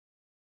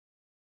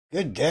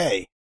Good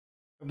day.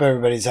 Hope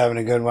everybody's having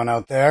a good one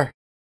out there.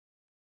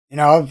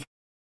 I've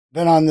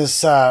been on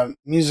this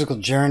musical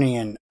journey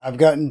and I've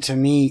gotten to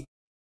meet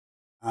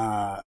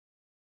uh,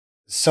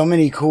 so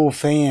many cool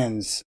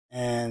fans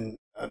and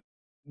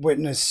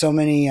witnessed so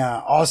many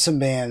awesome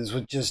bands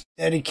with just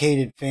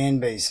dedicated fan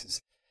bases.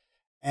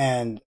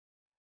 And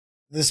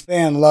this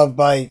band, Love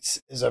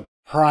Bites, is a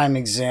prime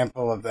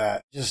example of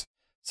that. Just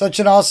such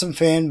an awesome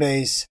fan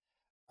base.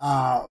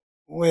 And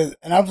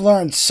I've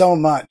learned so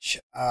much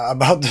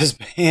about this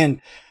band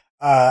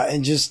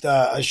in just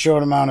a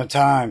short amount of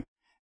time.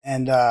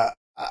 And I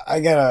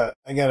gotta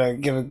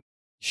give a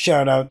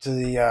shout out to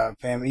the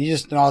family. You're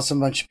just an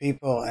awesome bunch of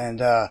people,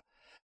 and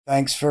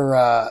thanks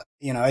for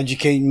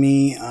educating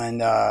me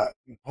and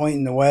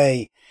pointing the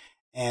way,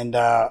 and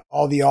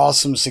all the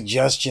awesome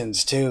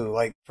suggestions too,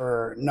 like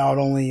for not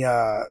only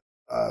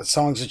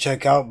songs to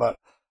check out, but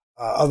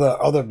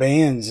other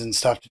bands and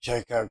stuff to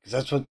check out, because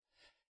that's what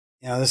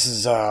this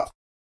is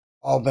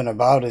all been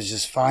about, is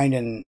just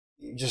finding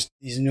just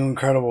these new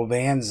incredible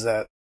bands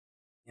that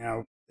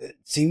it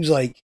seems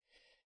like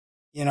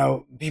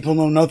people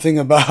know nothing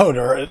about,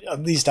 or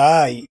at least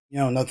I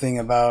know nothing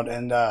about,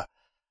 and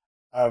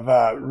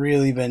I've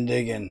really been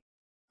digging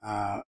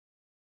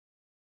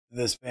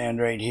this band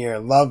right here,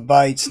 Love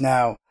Bites.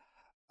 Now,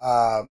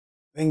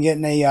 been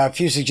getting a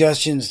few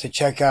suggestions to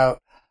check out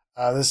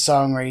this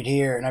song right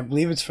here, and I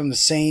believe it's from the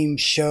same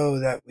show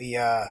that we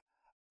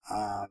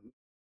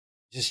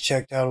just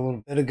checked out a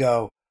little bit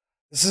ago.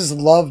 This is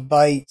Love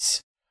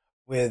Bites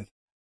with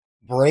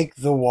Break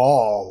the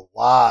Wall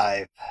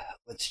live.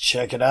 Let's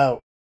check it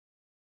out.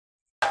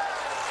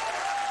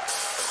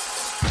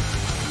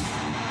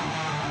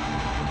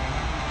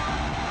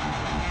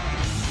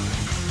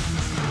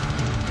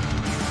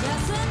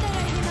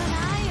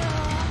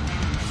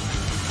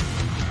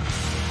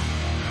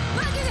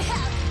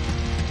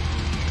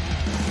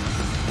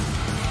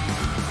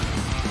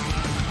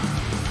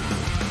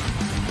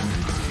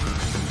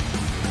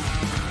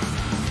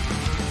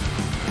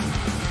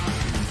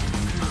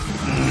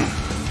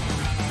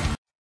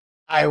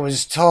 I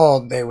was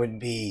told there would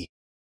be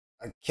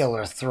a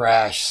killer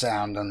thrash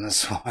sound on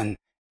this one,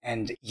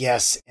 and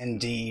yes,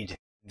 indeed,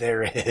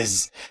 there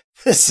is.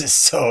 This is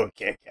so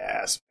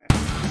kick-ass, man.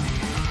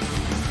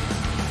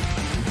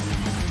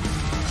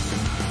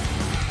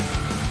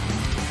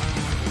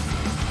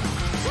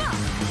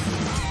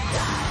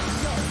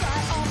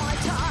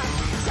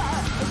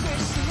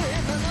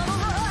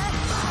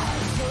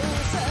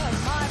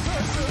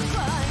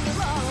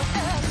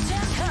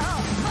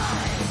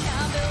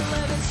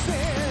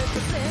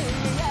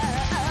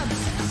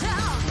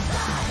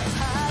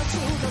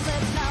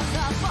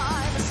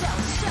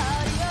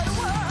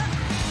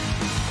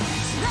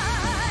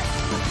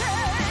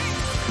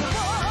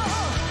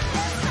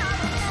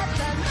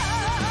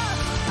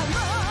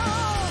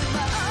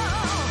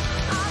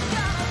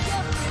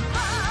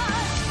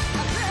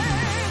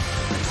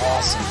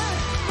 Awesome.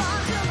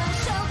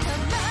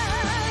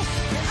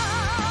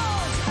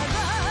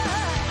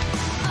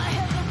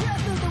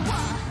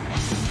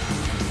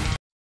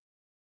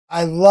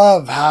 I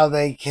love how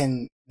they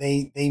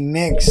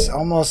mix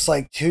almost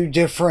like two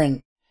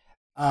different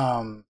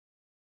types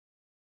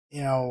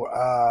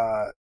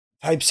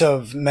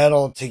of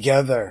metal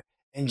together,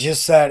 and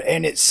just that,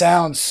 and it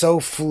sounds so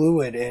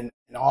fluid and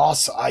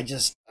awesome. I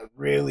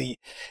really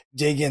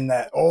dig in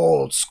that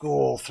old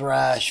school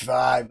thrash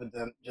vibe with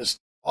them, just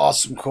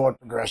awesome chord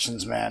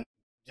progressions, man.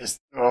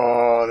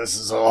 Oh, this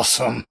is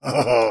awesome.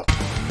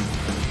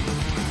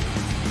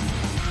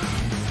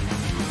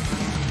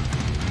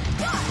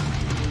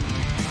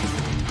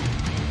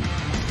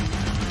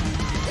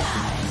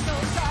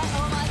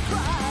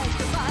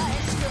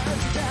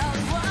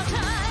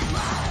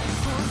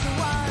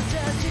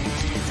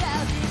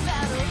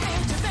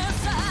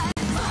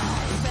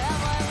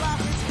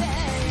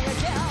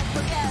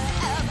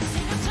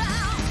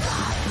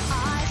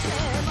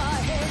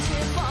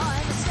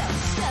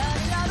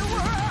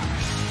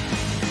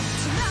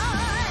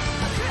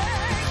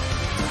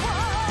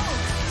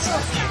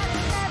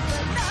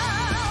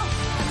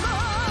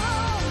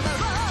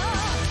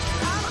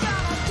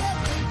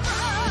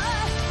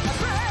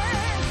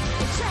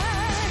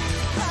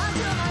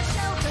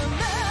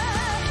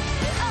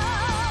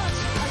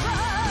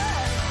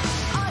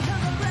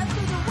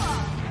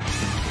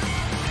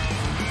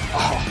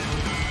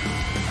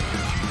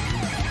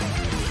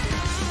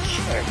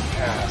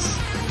 Yes.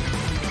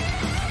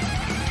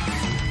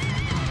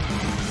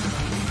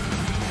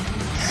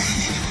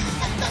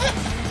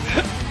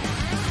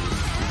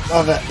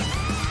 Love it.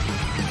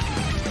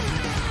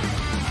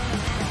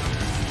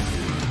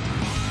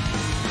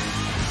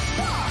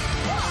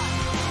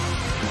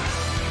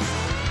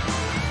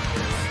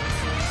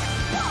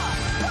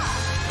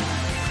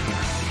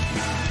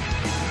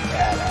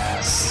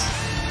 Badass.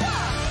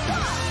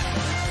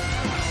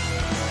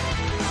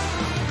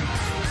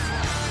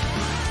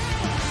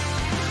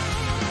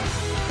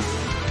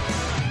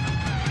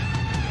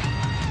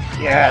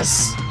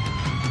 Yes.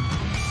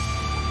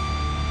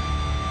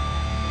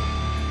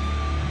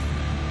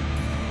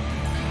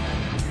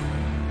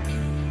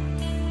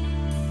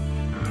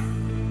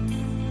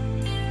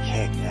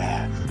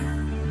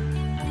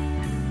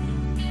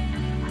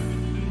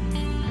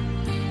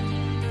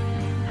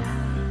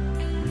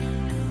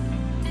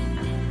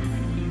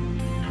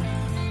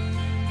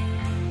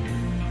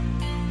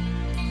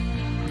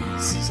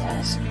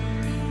 channels.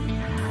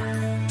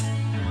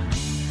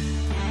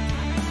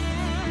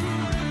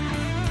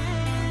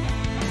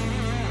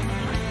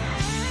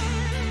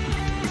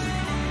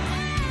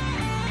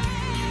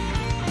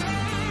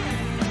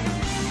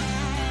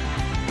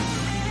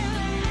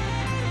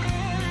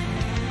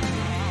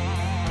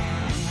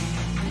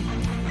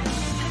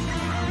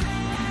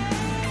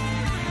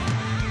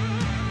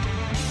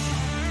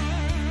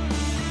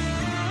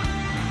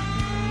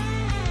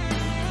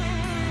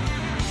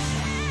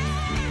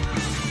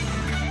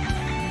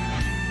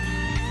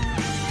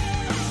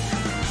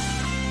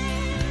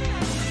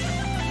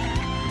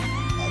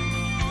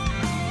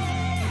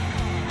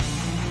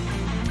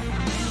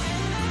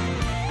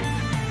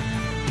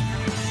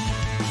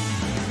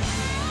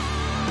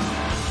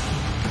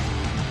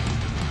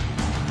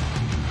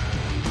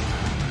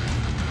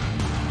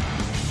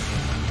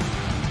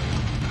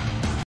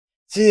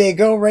 See, they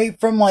go right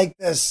from like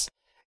this,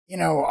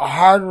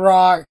 hard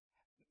rock,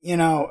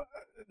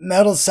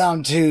 metal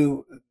sound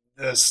to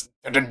this,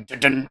 I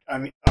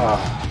mean,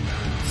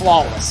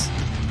 flawless.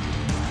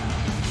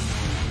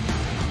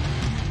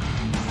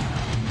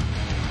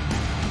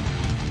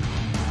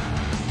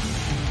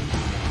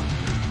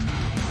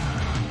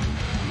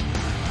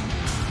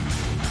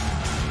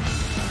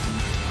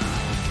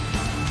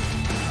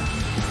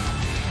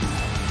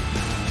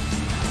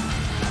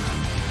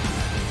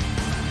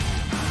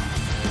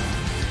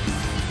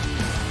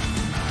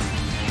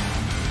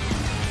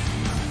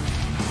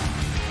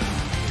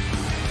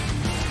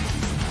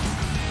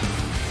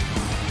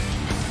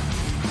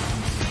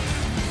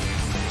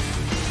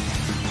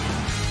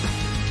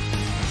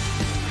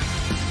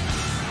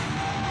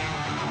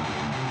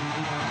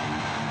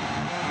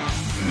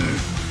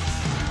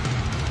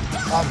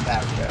 Love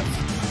that riff.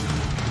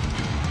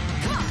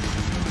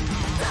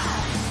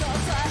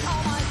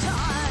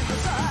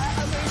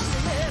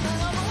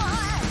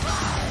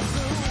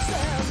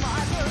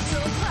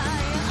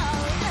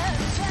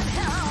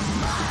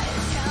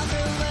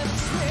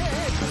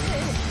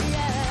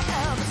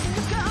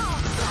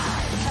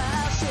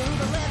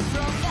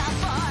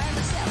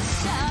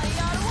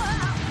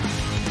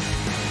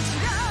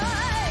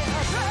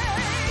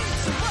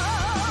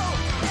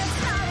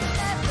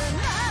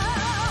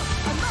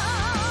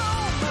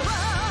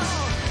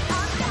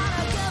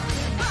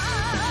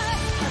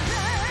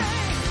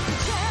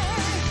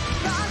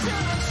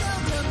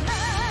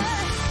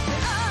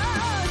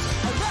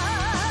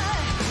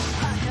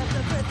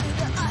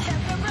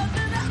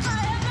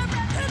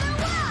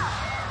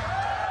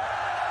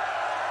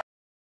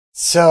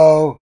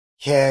 So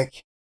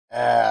kick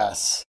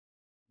ass.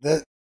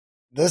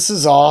 This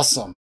is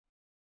awesome.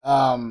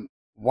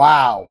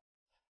 Wow.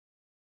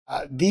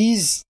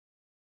 These,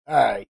 all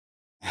right.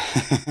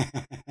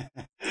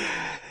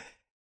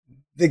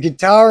 The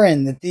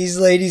guitaring that these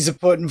ladies are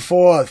putting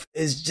forth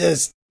is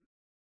just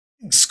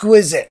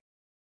exquisite.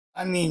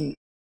 I mean,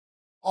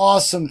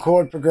 awesome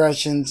chord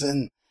progressions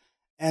and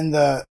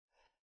the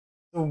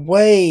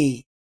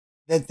way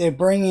that they're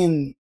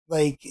bringing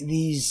like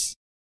these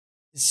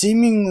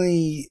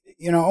seemingly,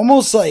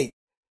 almost like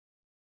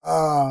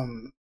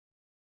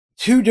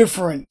two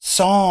different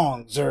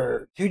songs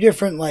or two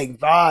different like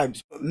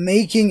vibes, but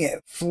making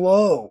it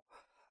flow.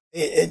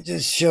 It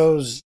just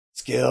shows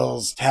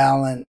skills,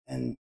 talent,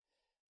 and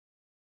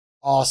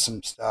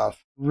awesome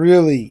stuff.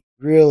 Really,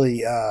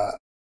 really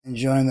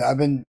enjoying that. I've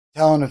been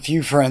telling a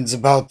few friends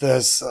about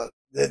this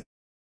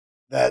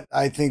that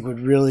I think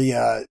would really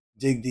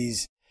dig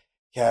these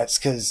cats,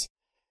 because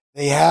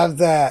they have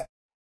that,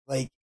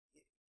 like,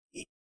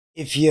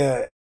 if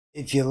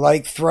you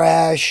like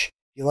thrash,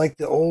 you like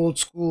the old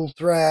school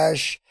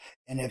thrash,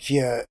 and if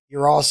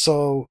you're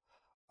also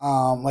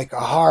like a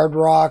hard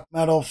rock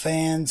metal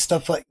fan,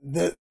 stuff like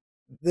that,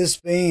 this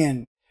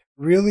band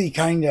really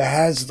kind of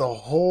has the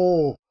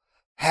whole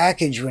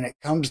package when it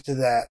comes to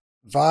that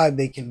vibe.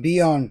 They can be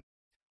on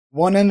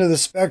one end of the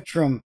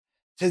spectrum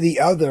to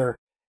the other,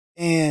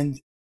 and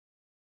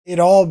it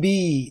all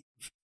be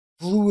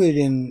fluid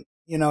and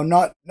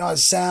not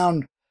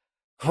sound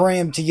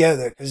crammed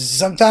together, because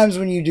sometimes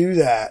when you do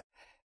that,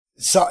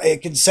 so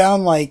it can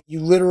sound like you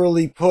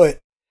literally put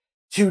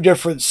two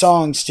different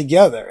songs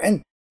together,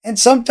 and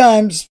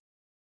sometimes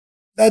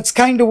that's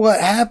kind of what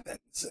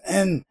happens.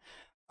 And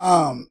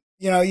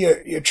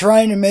you're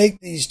trying to make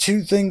these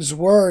two things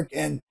work,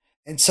 and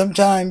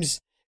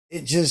sometimes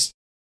it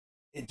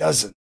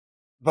doesn't.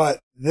 But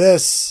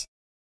this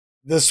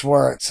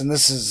works, and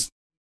this is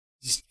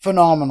just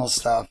phenomenal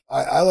stuff.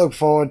 I look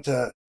forward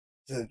to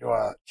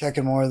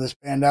checking more of this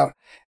band out.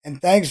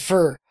 And thanks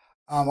for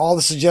all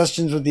the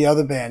suggestions with the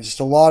other bands. Just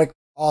a lot of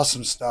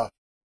awesome stuff.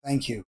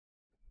 Thank you.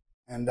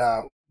 And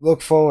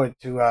look forward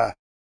to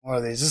more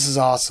of these. This is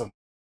awesome.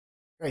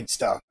 Great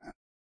stuff, man.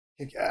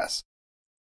 Kick ass.